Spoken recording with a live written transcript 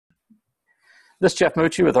This is Jeff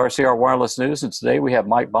Mucci with RCR Wireless News, and today we have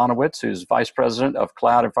Mike Bonowitz, who's Vice President of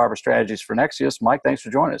Cloud and Fiber Strategies for Nexius. Mike, thanks for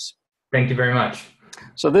joining us. Thank you very much.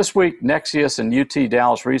 So this week, Nexius and UT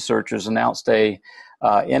Dallas researchers announced a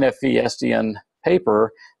NFV SDN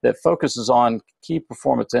paper that focuses on key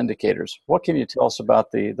performance indicators. What can you tell us about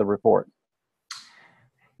the report?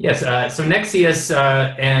 Yes, so Nexius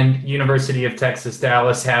and University of Texas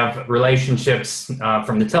Dallas have relationships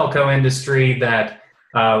from the telco industry that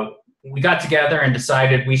we got together and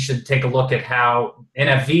decided we should take a look at how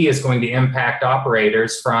NFV is going to impact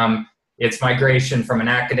operators from its migration from an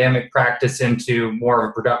academic practice into more of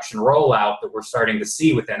a production rollout that we're starting to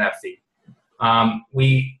see with NFV.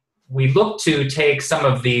 We look to take some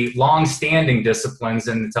of the long-standing disciplines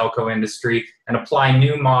in the telco industry and apply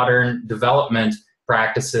new modern development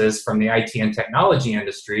practices from the IT and technology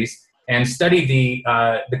industries and study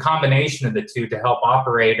the combination of the two to help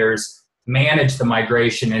operators manage the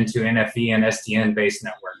migration into NFV and SDN-based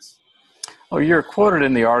networks. Oh, you're quoted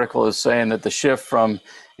in the article as saying that the shift from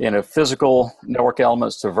physical network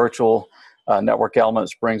elements to virtual network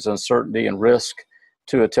elements brings uncertainty and risk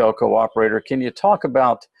to a telco operator. Can you talk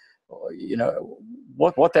about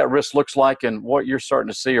what that risk looks like and what you're starting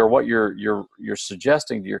to see or what you're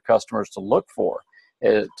suggesting to your customers to look for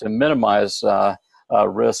to minimize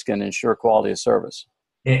risk and ensure quality of service?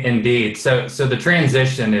 Indeed. So the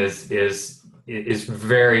transition is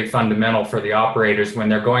very fundamental for the operators when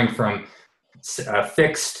they're going from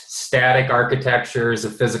fixed static architectures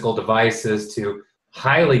of physical devices to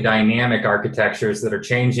highly dynamic architectures that are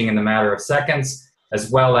changing in the matter of seconds,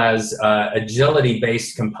 as well as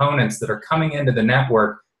agility-based components that are coming into the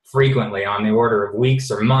network frequently on the order of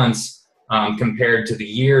weeks or months compared to the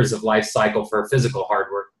years of life cycle for physical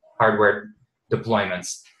hardware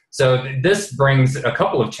deployments. So this brings a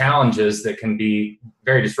couple of challenges that can be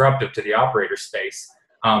very disruptive to the operator space.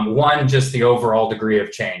 One, just the overall degree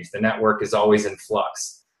of change. The network is always in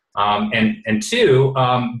flux. And two,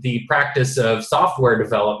 the practice of software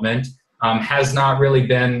development has not really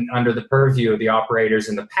been under the purview of the operators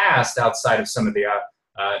in the past outside of some of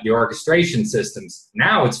the orchestration systems.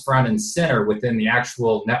 Now it's front and center within the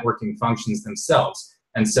actual networking functions themselves.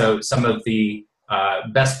 And so some of the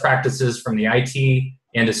best practices from the IT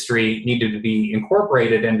industry needed to be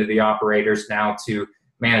incorporated into the operators now to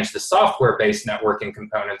manage the software-based networking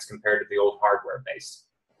components compared to the old hardware-based.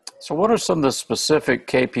 So what are some of the specific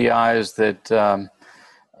KPIs that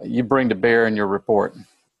you bring to bear in your report?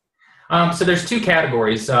 So there's two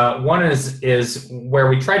categories. One is where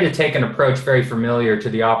we try to take an approach very familiar to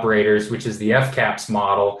the operators, which is the FCAPS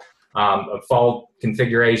model of fault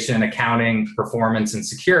configuration, accounting, performance, and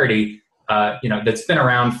security, that's been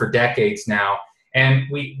around for decades now. And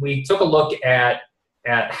we took a look at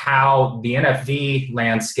how the NFV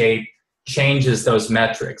landscape changes those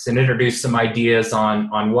metrics and introduced some ideas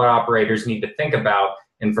on what operators need to think about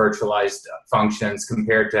in virtualized functions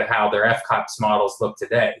compared to how their FCAPS models look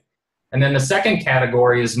today. And then the second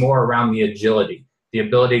category is more around the agility, the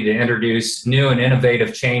ability to introduce new and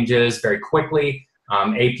innovative changes very quickly,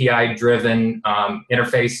 API-driven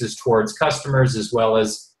interfaces towards customers as well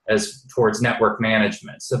as towards network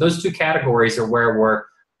management. So those two categories are where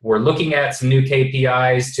we're looking at some new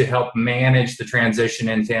KPIs to help manage the transition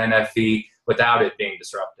into NFV without it being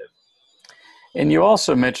disruptive. And you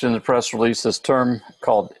also mentioned in the press release this term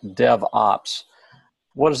called DevOps.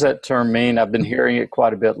 What does that term mean? I've been hearing it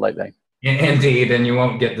quite a bit lately. Indeed, and you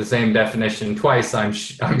won't get the same definition twice, I'm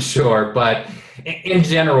sure. But in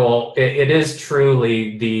general, it is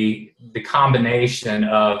truly the combination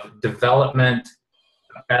of development,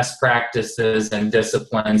 best practices and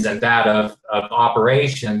disciplines, and that of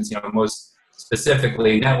operations, most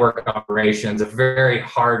specifically network operations, a very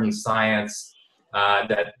hardened science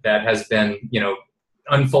that has been,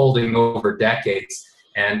 unfolding over decades,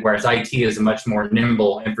 and whereas IT is a much more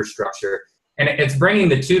nimble infrastructure. And it's bringing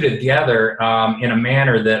the two together in a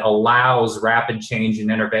manner that allows rapid change and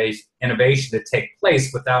innovation to take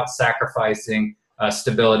place without sacrificing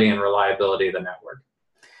stability and reliability of the network.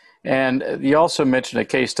 And you also mentioned a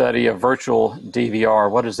case study of virtual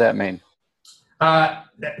DVR. What does that mean?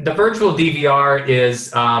 The virtual DVR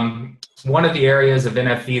is one of the areas of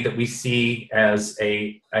NFV that we see as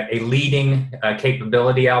a leading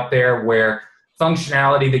capability out there, where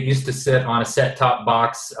functionality that used to sit on a set-top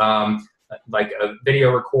box, like a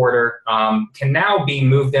video recorder, can now be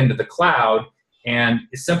moved into the cloud, and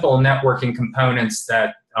simple networking components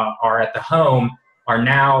that are at the home are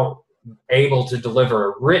now able to deliver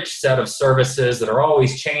a rich set of services that are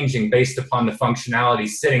always changing based upon the functionality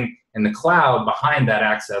sitting in the cloud behind that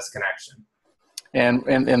access connection. And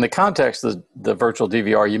in the context of the virtual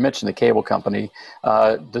DVR, you mentioned the cable company.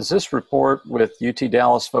 Does this report with UT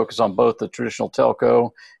Dallas focus on both the traditional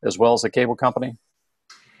telco as well as the cable company?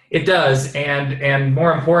 It does, and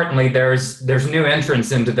more importantly, there's new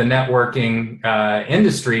entrants into the networking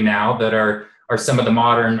industry now that are some of the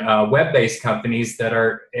modern web-based companies that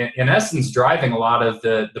are in essence driving a lot of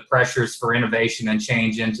the pressures for innovation and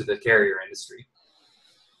change into the carrier industry.